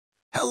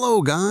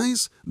Hello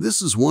guys!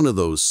 This is one of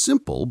those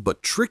simple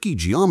but tricky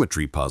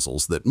geometry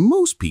puzzles that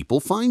most people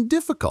find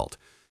difficult.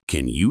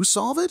 Can you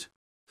solve it?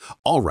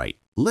 Alright,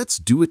 let's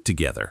do it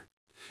together.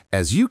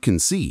 As you can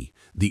see,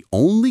 the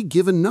only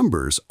given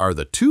numbers are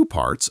the two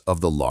parts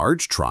of the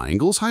large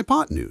triangle's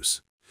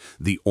hypotenuse.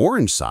 The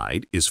orange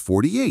side is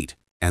 48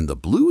 and the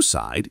blue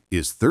side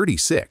is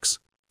 36.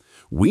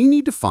 We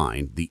need to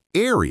find the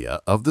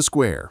area of the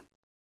square.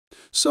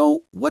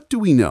 So, what do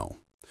we know?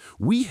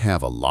 We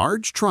have a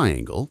large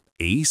triangle,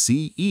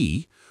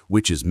 ACE,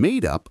 which is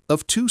made up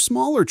of two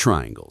smaller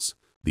triangles,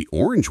 the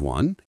orange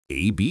one,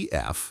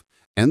 ABF,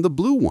 and the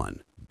blue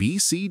one,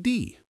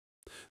 BCD.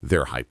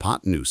 Their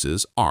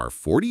hypotenuses are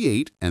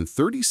 48 and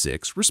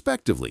 36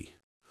 respectively.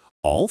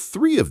 All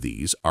three of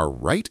these are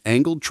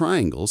right-angled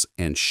triangles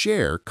and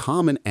share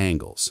common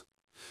angles.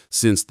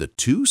 Since the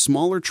two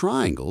smaller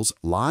triangles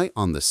lie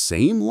on the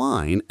same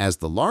line as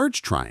the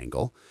large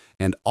triangle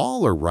and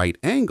all are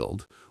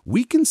right-angled,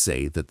 we can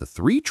say that the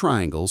three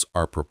triangles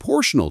are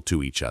proportional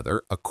to each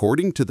other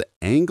according to the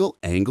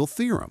angle-angle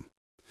theorem.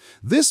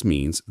 This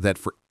means that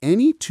for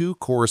any two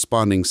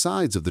corresponding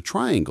sides of the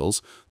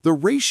triangles, the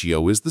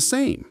ratio is the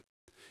same.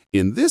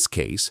 In this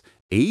case,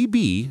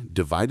 AB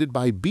divided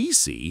by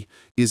BC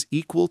is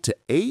equal to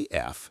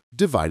AF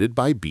divided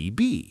by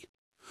BB.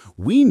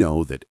 We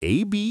know that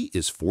AB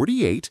is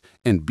 48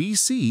 and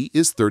BC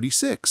is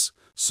 36,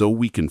 so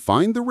we can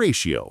find the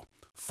ratio,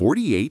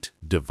 48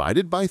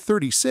 divided by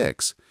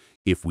 36.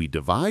 If we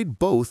divide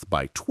both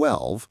by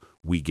 12,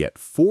 we get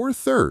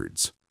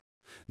 4/3.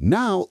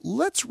 Now,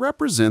 let's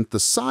represent the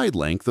side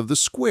length of the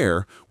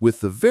square with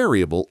the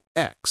variable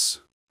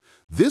x.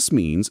 This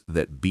means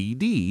that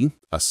BD,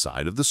 a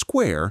side of the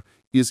square,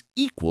 is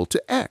equal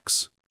to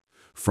x.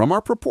 From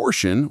our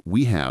proportion,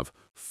 we have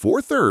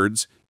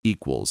 4/3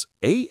 equals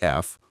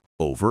AF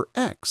over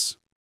x.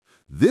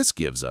 This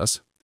gives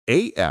us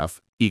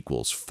AF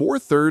equals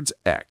 4/3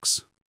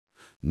 x.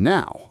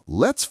 Now,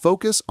 let's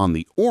focus on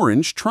the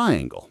orange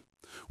triangle.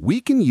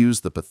 We can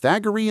use the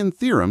Pythagorean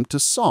theorem to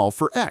solve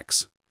for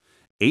x.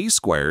 A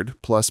squared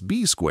plus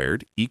b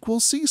squared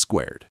equals c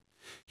squared.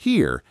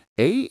 Here,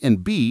 a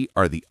and b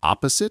are the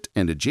opposite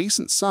and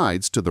adjacent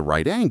sides to the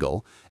right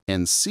angle,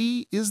 and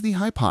c is the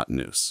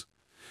hypotenuse.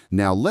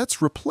 Now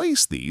let's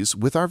replace these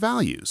with our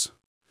values.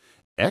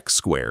 X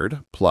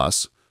squared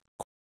plus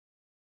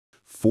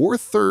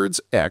 4/3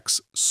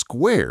 x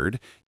squared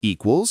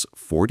equals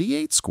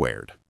 48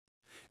 squared.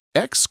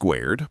 X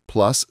squared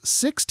plus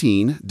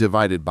 16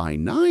 divided by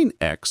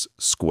 9x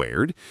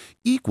squared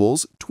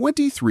equals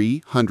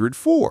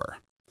 2304.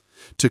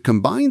 To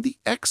combine the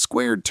x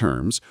squared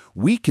terms,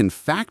 we can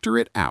factor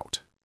it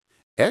out.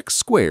 X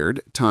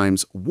squared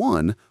times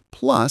 1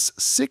 plus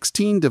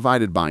 16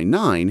 divided by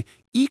 9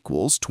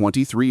 equals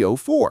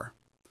 2304.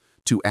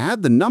 To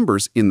add the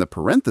numbers in the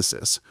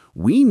parenthesis,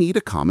 we need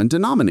a common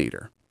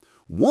denominator.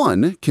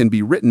 1 can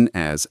be written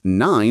as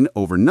 9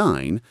 over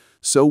 9,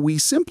 so we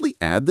simply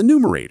add the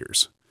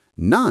numerators,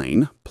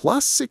 9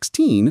 plus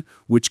 16,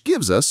 which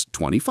gives us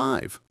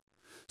 25.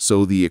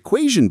 So the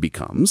equation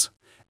becomes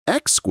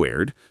x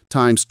squared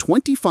times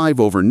 25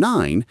 over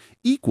 9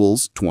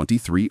 equals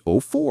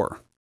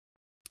 2304.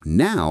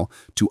 Now,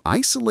 to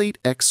isolate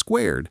x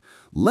squared,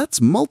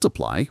 let's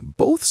multiply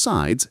both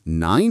sides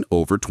 9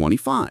 over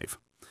 25.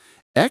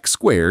 X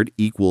squared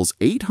equals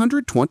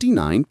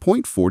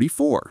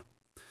 829.44.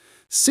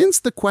 Since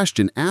the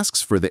question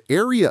asks for the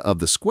area of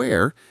the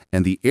square,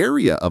 and the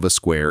area of a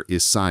square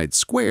is side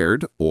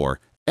squared, or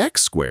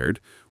x squared,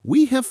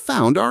 we have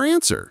found our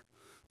answer.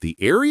 The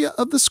area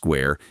of the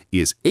square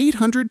is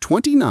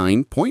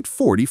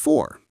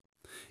 829.44.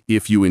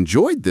 If you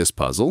enjoyed this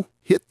puzzle,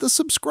 hit the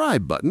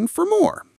subscribe button for more.